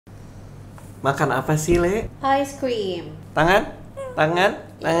Makan apa sih, Le? Ice cream. Tangannya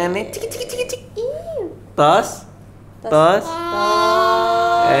cik. Tos.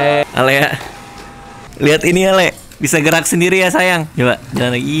 Alea, lihat ini ya, Le. Bisa gerak sendiri ya, sayang. Coba,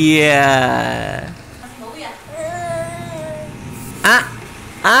 jalan lagi. Iya.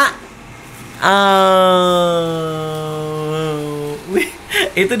 Wih,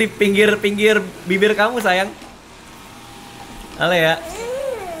 itu di pinggir bibir kamu, sayang. Alea.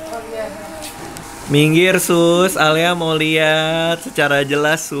 Minggir, Sus. Alea mau lihat secara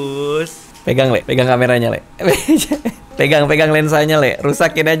jelas, Sus. Pegang, Le. Pegang kameranya, Le. Pegang lensanya, Le.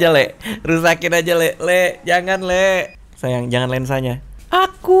 Rusakin aja, Le. Le, jangan, Le. Sayang, jangan lensanya.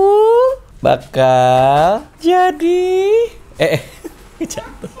 Aku bakal jadi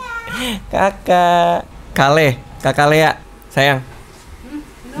jatuh. Kakak Lea, sayang.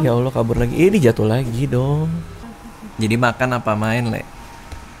 Ya Allah, kabur lagi. Ini jatuh lagi dong. Jadi makan apa main, Le?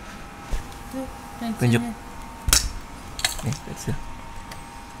 Tunjuk. Nih,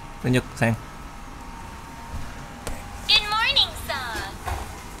 tunjuk, sayang. Good morning, son.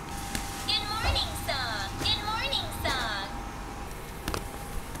 Good morning, son. Good morning, son.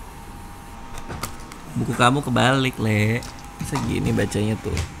 Buku kamu kebalik, Le. Bisa gini bacanya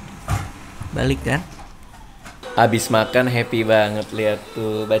tuh. Balik kan? Abis makan happy banget, lihat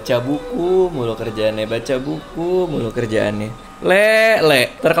tuh. Baca buku mulu kerjaannya. Le.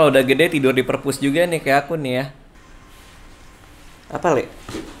 Ntar kalau udah gede tidur di perpus juga nih kayak aku nih ya. Apa, Le?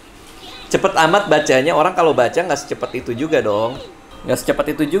 Cepet amat bacanya. Orang kalau baca nggak secepat itu juga dong. Nggak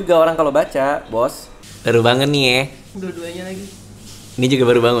secepat itu juga orang kalau baca, bos. Baru bangun nih ya. Dua-duanya lagi. Ini juga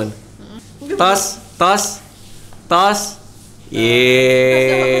baru bangun. Tos.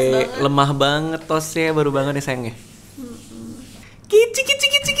 Yeay, lemah banget tosnya, baru bangun ya, sayang ya. Kicik.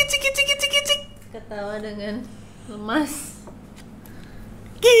 Ketawa dengan lemas.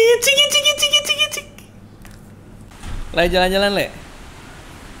 Kicik. Le, jalan-jalan, Le.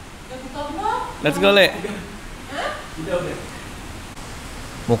 Let's go, Le.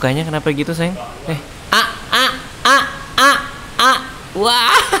 Mukanya kenapa gitu, sayang?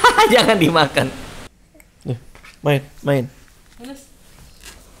 Wah, jangan dimakan. Main,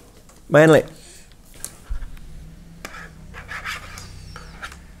 Le.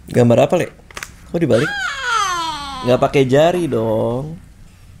 Gambar apa, Le? Kok dibalik? Nggak pakai jari dong.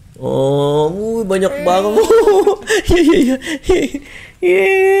 Oh, banyak banget. Iya.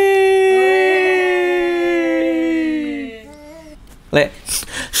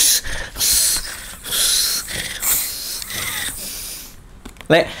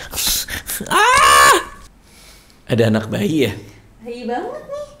 Le. Ada anak bayi ya? Bayi banget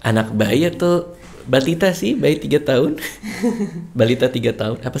nih. Anak bayi atau batita sih? Bayi 3 tahun. Balita 3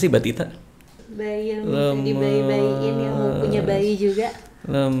 tahun. Apa sih batita? Bayi yang bisa dibayi-bayiin, yang mau punya bayi juga.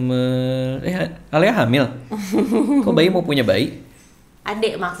 Lemes. Alea hamil? Kok bayi mau punya bayi?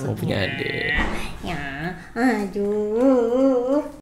 Adek maksudnya. Mau punya adik. Ya, aduh.